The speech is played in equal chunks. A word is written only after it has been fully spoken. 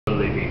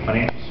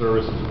financial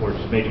services or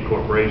just major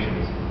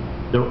corporations,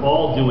 they're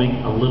all doing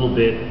a little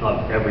bit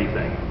of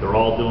everything. They're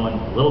all doing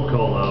a little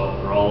colo,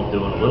 they're all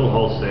doing a little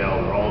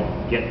wholesale, they're all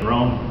getting their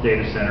own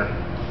data center,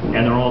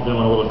 and they're all doing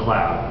a little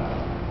cloud.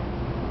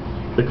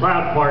 The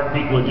cloud part,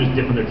 people are just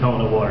dipping their toe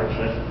in the water.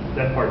 So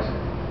that part's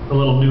a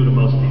little new to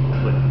most people.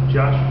 But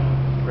Josh?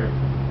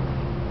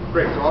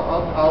 Great. So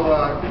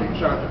I'll take a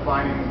shot at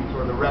defining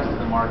sort of the rest of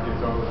the market.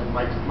 So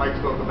Mike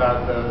spoke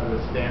about the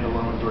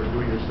standalone sort of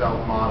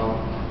do-it-yourself model.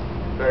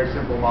 Very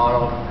simple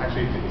model.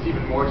 Actually, it's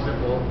even more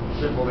simple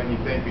than you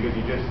think, because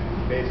you just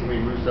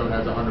basically Russo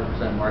has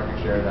 100% market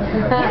share.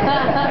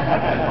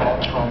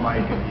 Call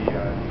Mike and he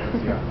goes,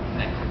 yeah.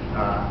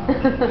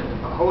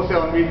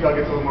 Wholesale and retail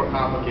gets a little more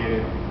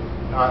complicated.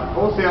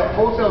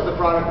 Wholesale is a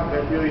product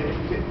that really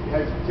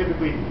has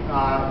typically,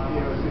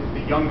 is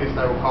the youngest,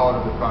 I will call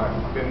it, of the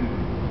products. It's been,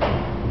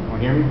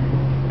 want to hear me?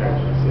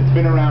 It's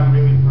been around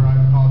really for, I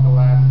would call it, the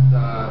last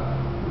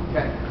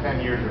 10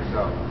 years or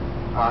so.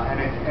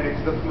 And it's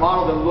the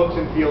model that looks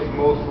and feels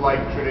most like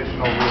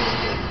traditional real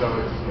estate. So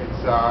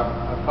it's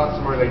a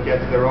customer that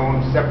gets their own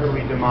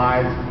separately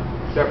demised,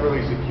 separately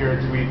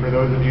secured suite. For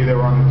those of you that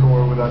were on the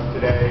tour with us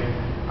today,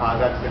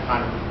 that's the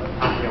kind of,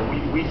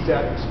 we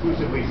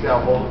exclusively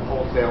sell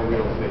wholesale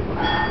real estate.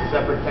 A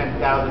separate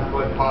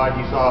 10,000-foot pod,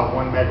 you saw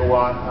 1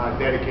 megawatt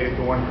dedicated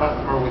to one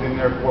customer. Within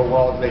their 4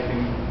 walls, they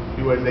can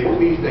do as they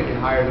please. They can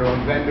hire their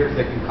own vendors.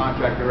 They can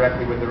contract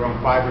directly with their own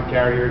fiber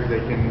carriers. They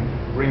can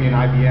bring in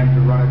IBM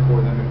to run it for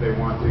them if they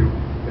want to,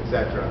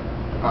 etc.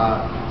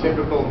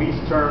 Typical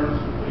lease terms,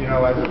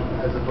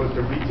 as opposed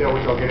to retail,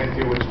 which I'll get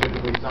into, which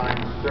typically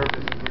signs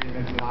service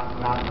agreements, not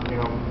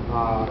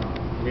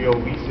real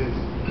leases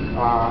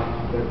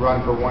that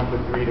run for 1 to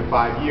 3 to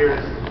 5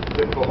 years.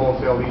 Typical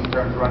wholesale lease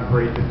terms run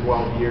for 8 to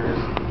 12 years.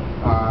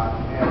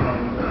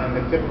 And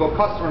the typical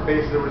customer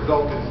base, the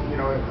result is,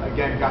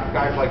 again,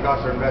 guys like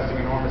us are investing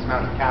enormous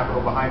amounts of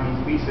capital behind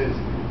these leases,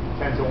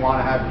 tend to want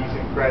to have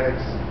decent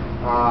credits.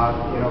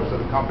 So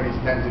the companies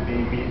tend to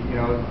be,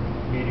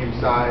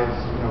 medium-sized,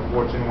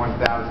 Fortune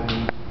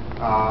 1000,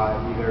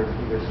 either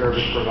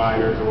service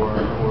providers or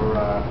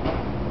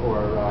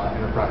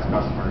enterprise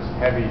customers.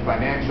 Heavy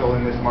financial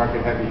in this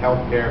market, heavy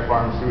healthcare,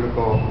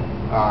 pharmaceutical,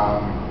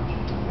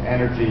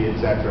 energy,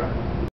 etc.